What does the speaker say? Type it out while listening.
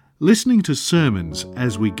Listening to sermons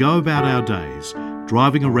as we go about our days,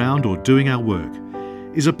 driving around or doing our work,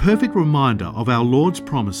 is a perfect reminder of our Lord's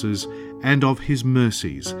promises and of His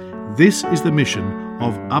mercies. This is the mission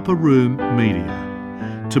of Upper Room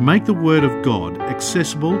Media, to make the Word of God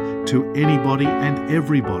accessible to anybody and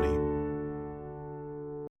everybody.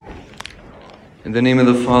 In the name of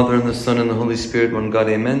the Father, and the Son, and the Holy Spirit, one God,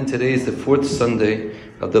 amen. Today is the fourth Sunday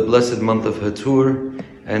of the blessed month of Hatur,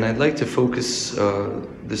 and I'd like to focus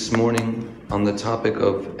this morning on the topic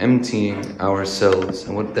of emptying ourselves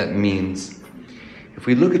and what that means. If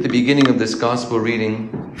we look at the beginning of this gospel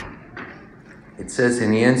reading, it says,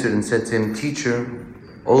 "And he answered and said to him, Teacher,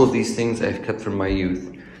 all of these things I have kept from my youth."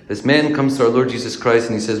 This man comes to our Lord Jesus Christ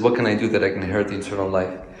and he says, "What can I do that I can inherit the eternal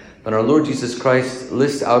life?" And our Lord Jesus Christ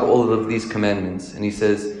lists out all of these commandments, and he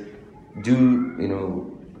says,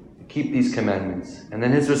 keep these commandments. And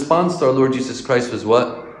then his response to our Lord Jesus Christ was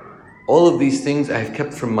what? "All of these things I have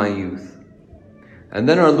kept from my youth." And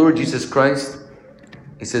then our Lord Jesus Christ,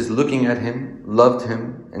 he says, looking at him, loved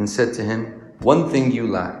him, and said to him, "One thing you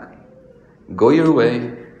lack. Go your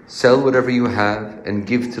way, sell whatever you have, and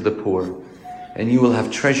give to the poor, and you will have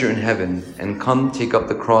treasure in heaven, and come take up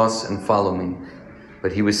the cross and follow me."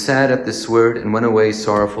 But he was sad at this word and went away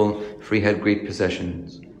sorrowful, for he had great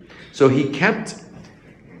possessions. So he kept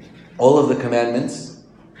all of the commandments,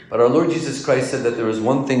 but our Lord Jesus Christ said that there was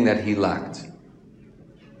one thing that he lacked.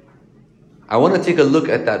 I want to take a look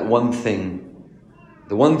at that one thing.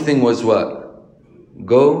 The one thing was what?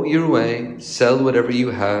 Go your way, sell whatever you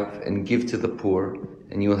have, and give to the poor,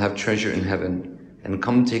 and you will have treasure in heaven, and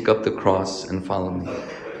come take up the cross and follow me.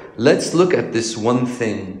 Let's look at this one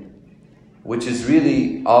thing, which is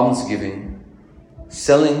really almsgiving,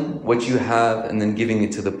 selling what you have and then giving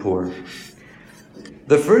it to the poor.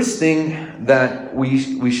 The first thing that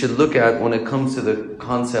we should look at when it comes to the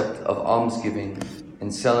concept of almsgiving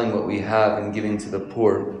and selling what we have and giving to the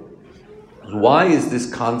poor, why is this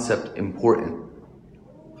concept important?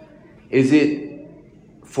 Is it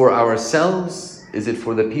for ourselves? Is it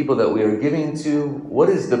for the people that we are giving to? What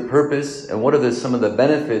is the purpose and what are some of the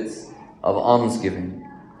benefits of almsgiving?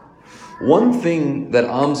 One thing that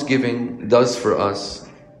almsgiving does for us,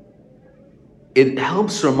 it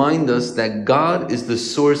helps remind us that God is the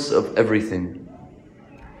source of everything.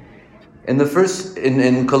 In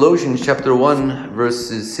Colossians chapter 1,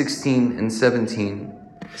 verses 16 and 17,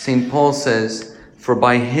 St. Paul says, "For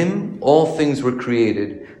by him all things were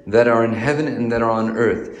created, that are in heaven and that are on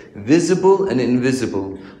earth, visible and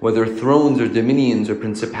invisible, whether thrones or dominions or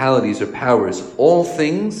principalities or powers, all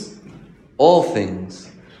things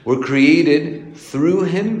were created through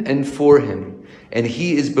him and for him. And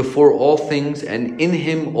he is before all things, and in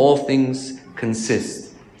him all things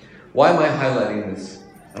consist." Why am I highlighting this?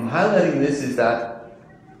 I'm highlighting this is that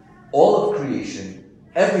all of creation,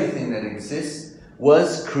 everything that exists,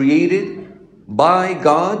 was created by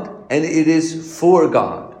God, and it is for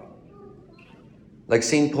God. Like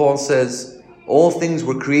St. Paul says, all things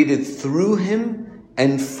were created through him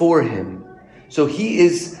and for him. So he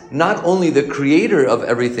is not only the creator of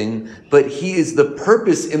everything, but he is the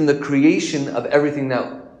purpose in the creation of everything that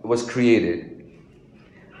was created.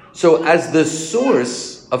 So as the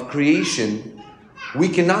source of creation, we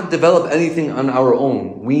cannot develop anything on our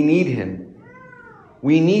own. We need him.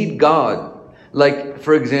 We need God. Like,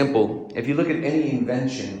 for example, if you look at any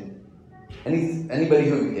invention, anybody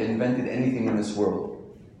who invented anything in this world,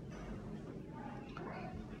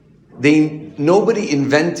 nobody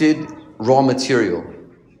invented raw material.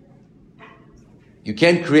 You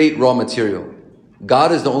can't create raw material.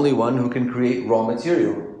 God is the only one who can create raw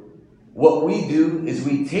material. What we do is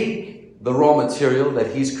we take the raw material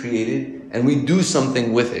that he's created and we do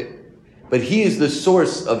something with it. But he is the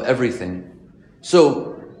source of everything.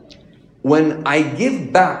 So when I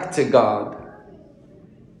give back to God,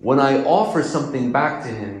 when I offer something back to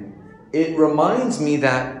him, it reminds me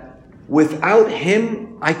that without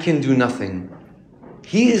him, I can do nothing.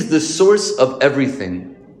 He is the source of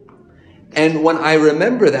everything. And when I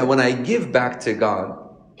remember that, when I give back to God,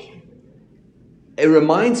 it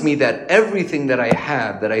reminds me that everything that I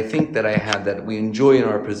have, that I think that I have, that we enjoy in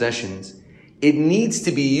our possessions, it needs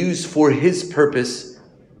to be used for his purpose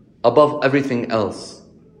above everything else.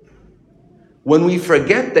 When we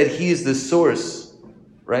forget that he is the source,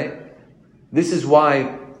 right? This is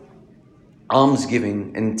why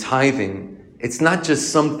almsgiving and tithing, it's not just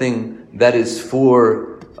something that is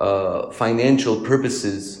for financial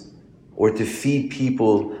purposes or to feed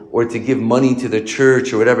people or to give money to the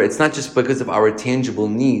church or whatever. It's not just because of our tangible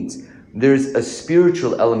needs. There's a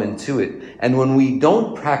spiritual element to it. And when we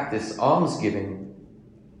don't practice almsgiving,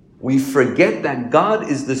 we forget that God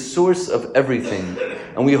is the source of everything,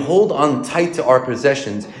 and we hold on tight to our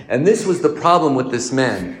possessions. And this was the problem with this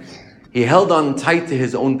man. He held on tight to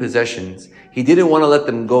his own possessions. He didn't want to let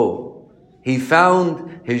them go. He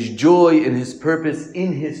found his joy and his purpose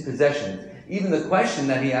in his possessions. Even the question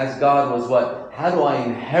that he asked God was what? How do I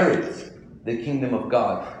inherit the kingdom of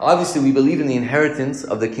God? Obviously, we believe in the inheritance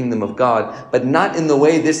of the kingdom of God, but not in the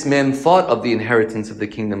way this man thought of the inheritance of the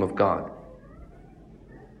kingdom of God.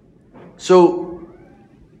 So,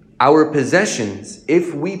 our possessions,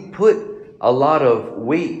 if we put a lot of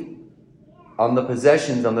weight on the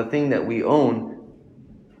possessions, on the thing that we own,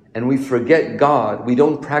 and we forget God, we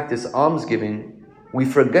don't practice almsgiving, we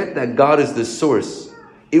forget that God is the source.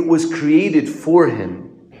 It was created for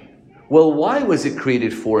Him. Well, why was it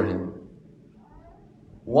created for Him?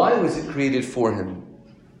 Why was it created for Him?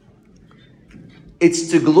 It's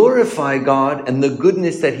to glorify God and the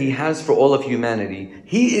goodness that He has for all of humanity.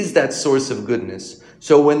 He is that source of goodness.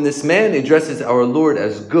 So when this man addresses our Lord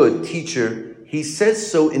as good, teacher, he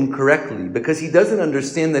says so incorrectly because he doesn't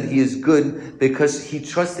understand that he is good because he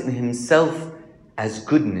trusts in himself as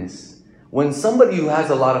goodness. When somebody who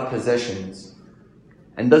has a lot of possessions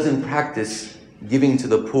and doesn't practice giving to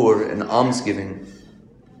the poor and almsgiving,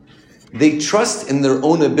 they trust in their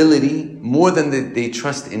own ability more than they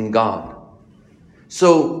trust in God.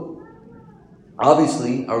 So,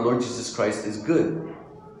 obviously, our Lord Jesus Christ is good.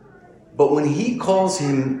 But when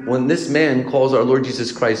this man calls our Lord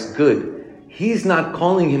Jesus Christ good, he's not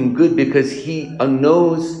calling him good because he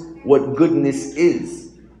knows what goodness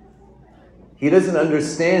is. He doesn't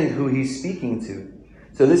understand who he's speaking to.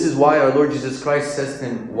 So this is why our Lord Jesus Christ says to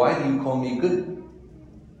him, why do you call me good?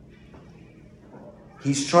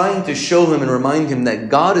 He's trying to show him and remind him that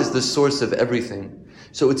God is the source of everything.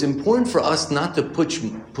 So it's important for us not to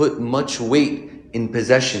put much weight in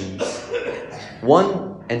possessions. One,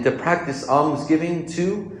 and to practice almsgiving.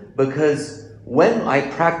 Two, because when I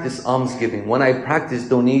practice almsgiving, when I practice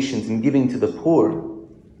donations and giving to the poor,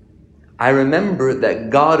 I remember that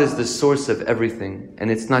God is the source of everything, and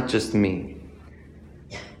it's not just me.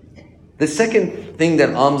 The second thing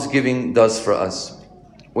that almsgiving does for us,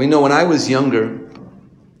 we know when I was younger,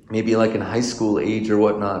 maybe like in high school age or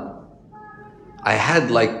whatnot, I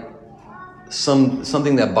had like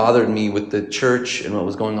something that bothered me with the church and what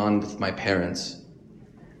was going on with my parents.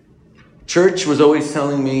 Church was always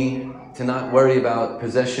telling me to not worry about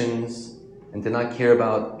possessions and to not care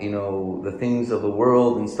about, the things of the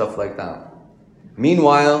world and stuff like that.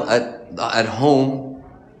 Meanwhile, at home,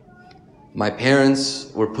 my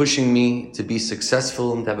parents were pushing me to be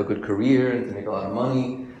successful and to have a good career and to make a lot of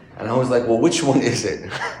money. And I was like, well, which one is it?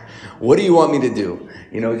 What do you want me to do?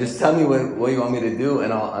 Just tell me what you want me to do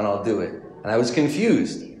and I'll do it. And I was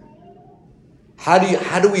confused. How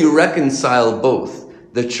do we reconcile both?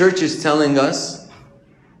 The church is telling us,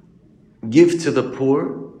 give to the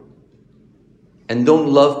poor and don't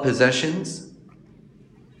love possessions.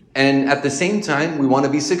 And at the same time, we want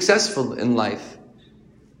to be successful in life.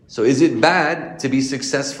 So is it bad to be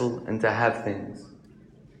successful and to have things?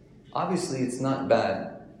 Obviously, it's not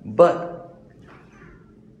bad. But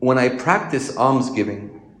when I practice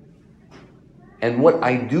almsgiving and what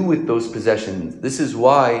I do with those possessions, this is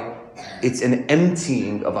why it's an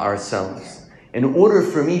emptying of ourselves. In order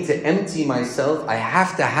for me to empty myself, I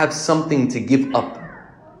have to have something to give up.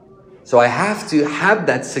 So I have to have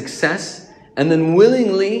that success and then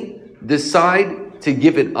willingly decide to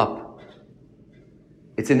give it up.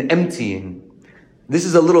 It's an emptying. This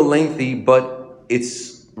is a little lengthy, but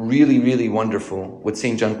it's really, really wonderful what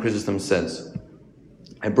St. John Chrysostom says.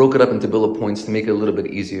 I broke it up into bullet points to make it a little bit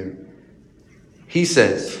easier. He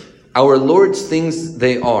says, our Lord's things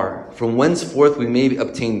they are, from whenceforth we may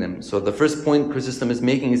obtain them. So the first point Chrysostom is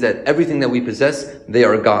making is that everything that we possess, they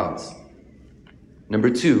are God's. Number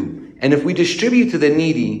two, and if we distribute to the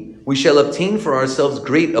needy, we shall obtain for ourselves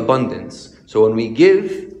great abundance. So when we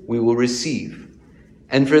give, we will receive.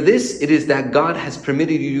 And for this, it is that God has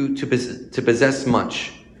permitted you to possess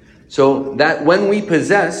much. So that when we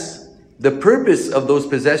possess, the purpose of those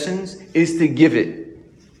possessions is to give it.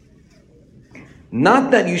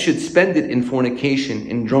 Not that you should spend it in fornication,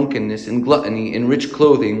 in drunkenness, in gluttony, in rich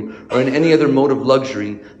clothing, or in any other mode of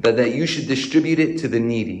luxury, but that you should distribute it to the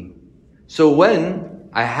needy. So when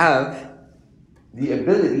I have the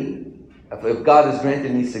ability, if God has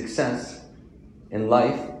granted me success in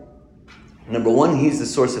life, number one, He's the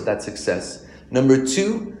source of that success. Number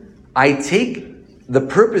two, I take the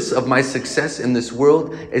purpose of my success in this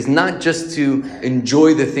world is not just to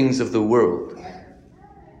enjoy the things of the world.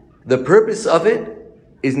 The purpose of it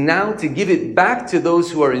is now to give it back to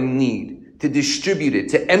those who are in need, to distribute it,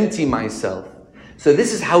 to empty myself. So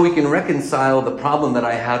this is how we can reconcile the problem that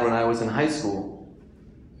I had when I was in high school.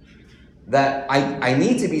 That I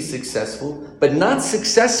need to be successful, but not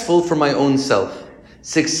successful for my own self.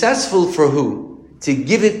 Successful for who? To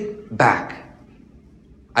give it back.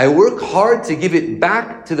 I work hard to give it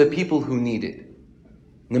back to the people who need it.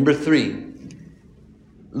 Number 3.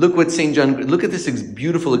 Look what St. John, look at this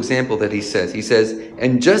beautiful example that he says. He says,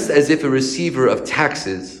 and just as if a receiver of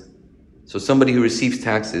taxes, so somebody who receives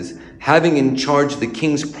taxes, having in charge the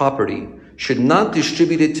king's property, should not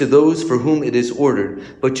distribute it to those for whom it is ordered,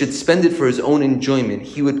 but should spend it for his own enjoyment,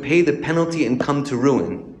 he would pay the penalty and come to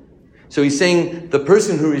ruin. So he's saying the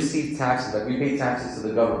person who receives taxes, like we pay taxes to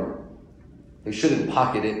the government, they shouldn't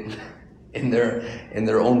pocket it in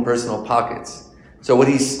their own personal pockets. So what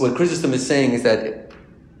Chrysostom is saying is that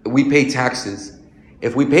we pay taxes.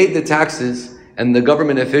 If we paid the taxes and the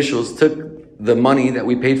government officials took the money that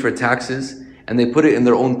we paid for taxes and they put it in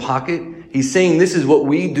their own pocket, he's saying this is what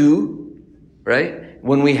we do, right?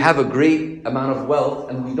 When we have a great amount of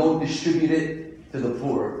wealth and we don't distribute it to the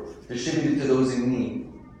poor, distribute it to those in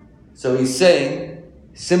need. So he's saying,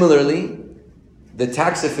 similarly, the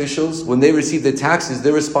tax officials, when they receive the taxes,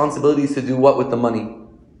 their responsibility is to do what with the money?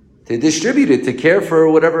 To distribute it, to care for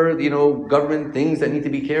whatever, government things that need to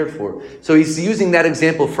be cared for. So he's using that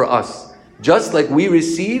example for us. Just like we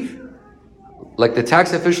receive, like the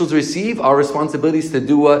tax officials receive, our responsibility is to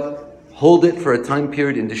do what? Hold it for a time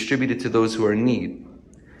period and distribute it to those who are in need.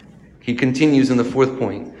 He continues in the 4th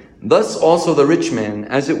point. Thus also the rich man,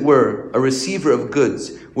 as it were, a receiver of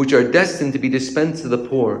goods, which are destined to be dispensed to the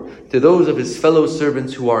poor, to those of his fellow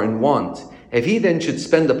servants who are in want. If he then should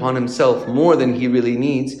spend upon himself more than he really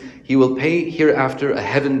needs, he will pay hereafter a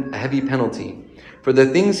heavy penalty. For the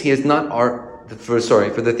things he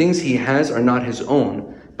has are not his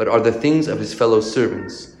own, but are the things of his fellow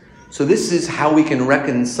servants. So this is how we can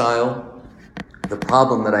reconcile the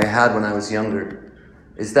problem that I had when I was younger,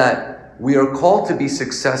 is that we are called to be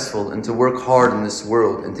successful and to work hard in this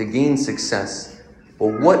world and to gain success.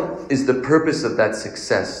 But what is the purpose of that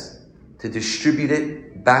success? To distribute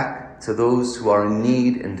it back to those who are in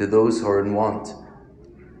need and to those who are in want.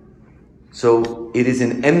 So it is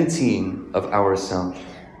an emptying of ourselves.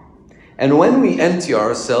 And when we empty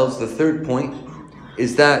ourselves, the 3rd point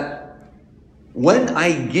is that when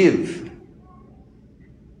I give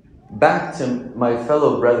back to my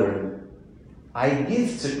fellow brethren, I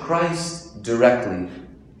give to Christ directly.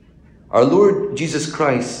 Our Lord Jesus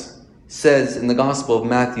Christ says in the Gospel of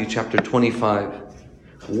Matthew chapter 25,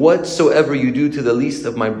 whatsoever you do to the least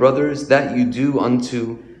of my brothers, that you do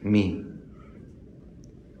unto me.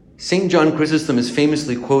 St. John Chrysostom is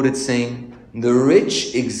famously quoted saying, the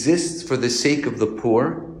rich exist for the sake of the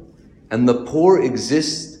poor, and the poor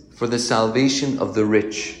exist for the salvation of the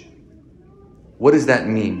rich. What does that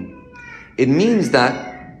mean? It means that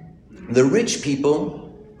the rich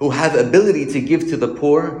people who have ability to give to the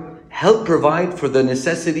poor help provide for the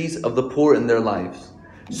necessities of the poor in their lives.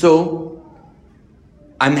 So,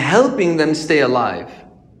 I'm helping them stay alive.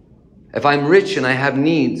 If I'm rich and I have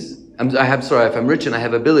needs, if I'm rich and I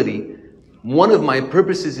have ability, one of my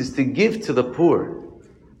purposes is to give to the poor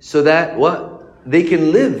so that they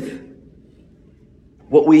can live.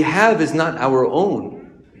 What we have is not our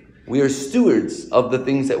own. We are stewards of the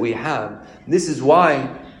things that we have. This is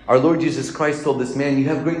why our Lord Jesus Christ told this man, you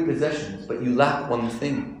have great possessions, but you lack one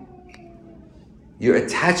thing. You're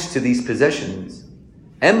attached to these possessions.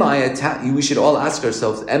 We should all ask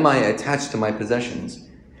ourselves, am I attached to my possessions?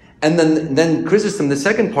 And then Chrysostom, the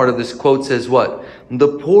second part of this quote says what?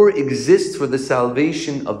 The poor exist for the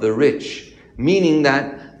salvation of the rich. Meaning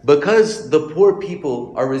that because the poor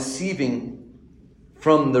people are receiving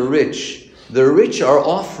from the rich are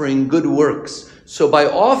offering good works. So by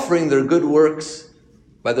offering their good works,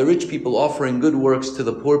 by the rich people offering good works to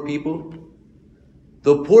the poor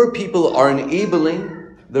people are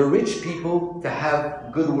enabling the rich people to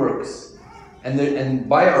have good works. And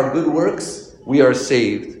by our good works, we are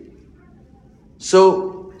saved.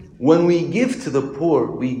 So, when we give to the poor,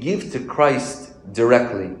 we give to Christ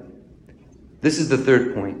directly. This is the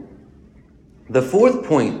 3rd point. The 4th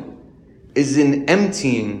point is in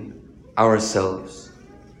emptying ourselves.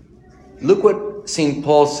 Look what St.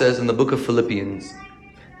 Paul says in the book of Philippians.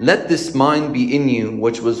 Let this mind be in you,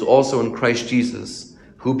 which was also in Christ Jesus,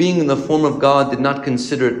 who being in the form of God did not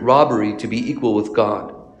consider it robbery to be equal with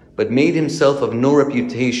God, but made himself of no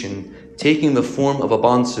reputation, taking the form of a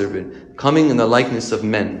bondservant, coming in the likeness of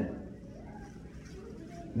men.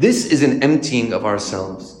 This is an emptying of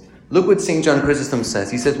ourselves. Look what St. John Chrysostom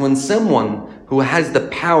says. He says, when someone who has the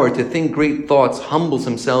power to think great thoughts humbles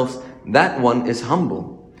himself, that one is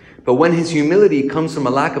humble. But when his humility comes from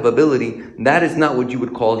a lack of ability, that is not what you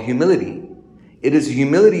would call humility. It is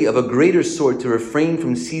humility of a greater sort to refrain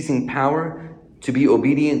from seizing power, to be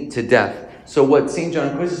obedient to death. So what St.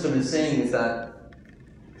 John Chrysostom is saying is that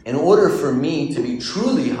in order for me to be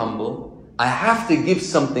truly humble, I have to give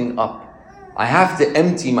something up. I have to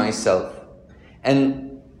empty myself.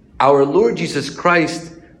 And our Lord Jesus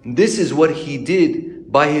Christ, this is what he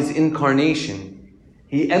did by his incarnation.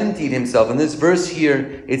 He emptied himself. In this verse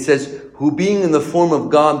here, it says, who being in the form of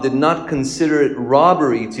God did not consider it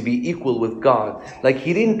robbery to be equal with God. Like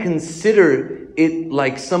he didn't consider it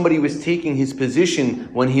like somebody was taking his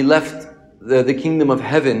position when he left the kingdom of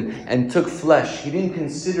heaven and took flesh. He didn't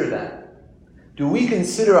consider that. Do we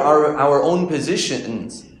consider our own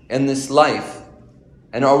positions in this life?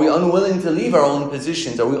 And are we unwilling to leave our own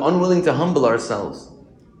positions? Are we unwilling to humble ourselves?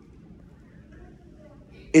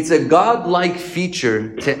 It's a God-like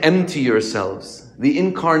feature to empty yourselves. The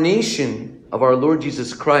incarnation of our Lord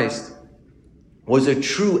Jesus Christ was a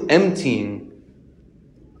true emptying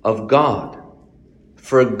of God.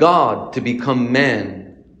 For God to become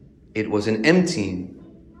man, it was an emptying.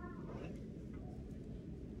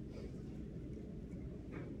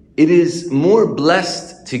 It is more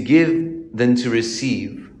blessed to give than to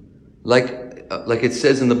receive. Like it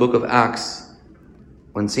says in the book of Acts,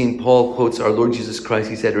 when St. Paul quotes our Lord Jesus Christ,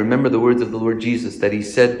 he said, remember the words of the Lord Jesus, that he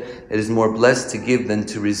said, it is more blessed to give than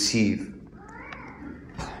to receive.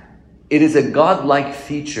 It is a God-like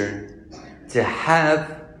feature to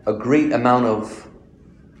have a great amount of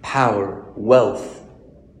power, wealth,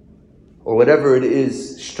 or whatever it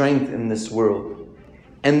is, strength in this world.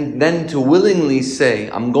 And then to willingly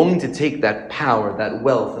say, I'm going to take that power, that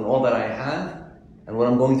wealth, and all that I have, and what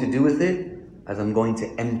I'm going to do with it, is I'm going to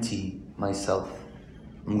empty myself.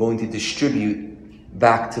 I'm going to distribute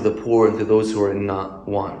back to the poor and to those who are in not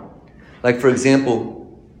want. Like for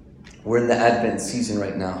example, we're in the Advent season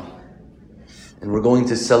right now, and we're going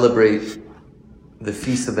to celebrate the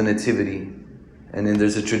Feast of the Nativity. And then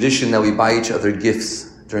there's a tradition that we buy each other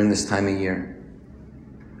gifts during this time of year.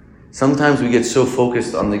 Sometimes we get so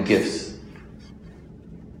focused on the gifts,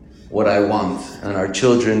 what I want, and our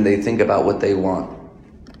children, they think about what they want.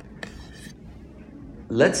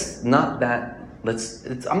 I'm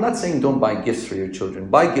not saying don't buy gifts for your children.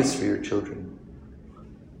 Buy gifts for your children.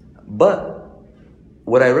 But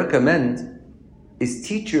what I recommend is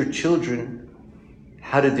teach your children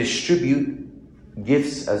how to distribute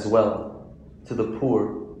gifts as well to the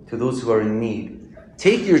poor, to those who are in need.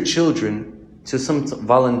 Take your children to some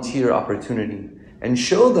volunteer opportunity and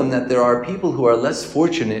show them that there are people who are less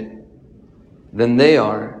fortunate than they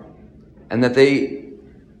are, and that they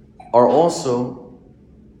are also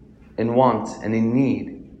in want and in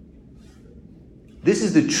need. This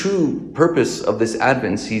is the true purpose of this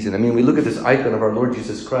Advent season. I mean, we look at this icon of our Lord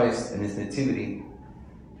Jesus Christ and his nativity.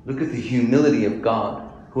 Look at the humility of God,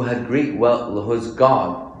 who had great wealth, who was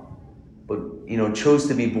God, but chose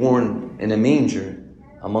to be born in a manger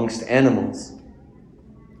amongst animals.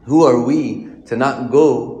 Who are we to not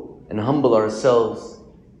go and humble ourselves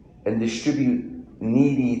and distribute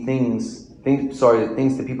needy things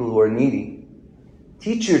to people who are needy?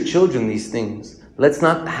 Teach your children these things. Let's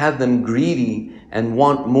not have them greedy and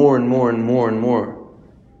want more and more and more and more.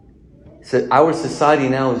 So our society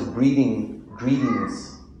now is breeding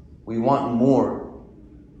greediness. We want more.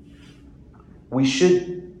 We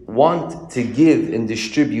should want to give and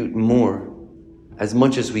distribute more, as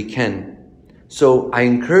much as we can. So I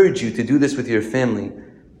encourage you to do this with your family.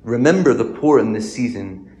 Remember the poor in this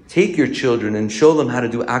season. Take your children and show them how to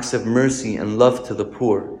do acts of mercy and love to the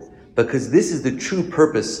poor. Because this is the true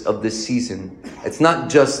purpose of this season. It's not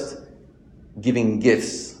just giving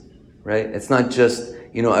gifts, right? It's not just,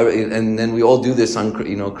 and then we all do this on,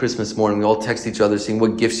 Christmas morning. We all text each other saying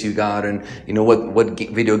what gifts you got and, what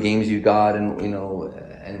video games you got, and,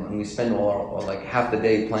 and we spend all like half the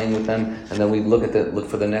day playing with them, and then we look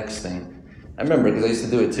for the next thing. I remember because I used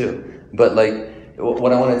to do it too. But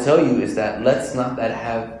what I want to tell you is that let's not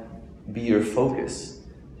be your focus.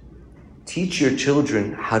 Teach your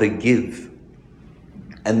children how to give.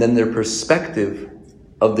 And then their perspective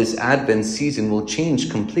of this Advent season will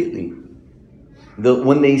change completely.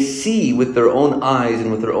 When they see with their own eyes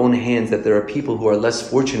and with their own hands that there are people who are less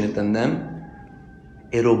fortunate than them,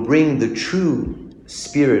 it'll bring the true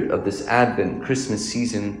spirit of this Advent Christmas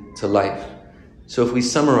season to life. So if we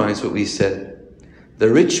summarize what we said, the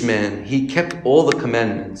rich man, he kept all the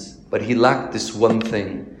commandments, but he lacked this one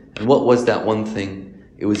thing. And what was that one thing?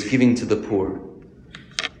 It was giving to the poor.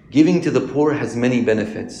 Giving to the poor has many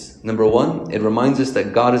benefits. Number one, it reminds us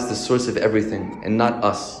that God is the source of everything and not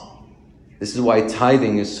us. This is why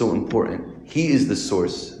tithing is so important. He is the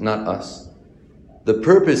source, not us. The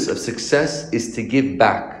purpose of success is to give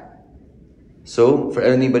back. So, for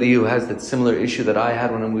anybody who has that similar issue that I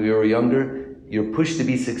had when we were younger, you're pushed to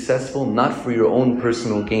be successful not for your own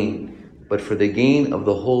personal gain, but for the gain of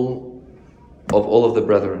all of the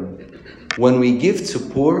brethren. When we give to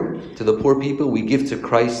the poor people, we give to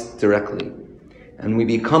Christ directly. And we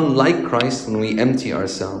become like Christ when we empty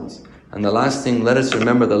ourselves. And the last thing, let us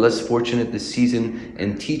remember the less fortunate this season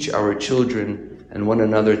and teach our children and one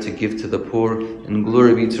another to give to the poor. And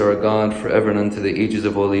glory be to our God forever and unto the ages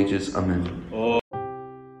of all ages. Amen.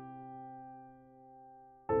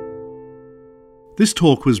 This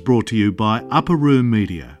talk was brought to you by Upper Room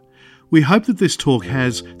Media. We hope that this talk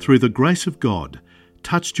has, through the grace of God,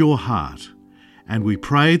 touched your heart. And we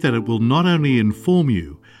pray that it will not only inform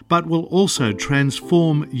you, but will also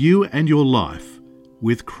transform you and your life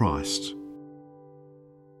with Christ.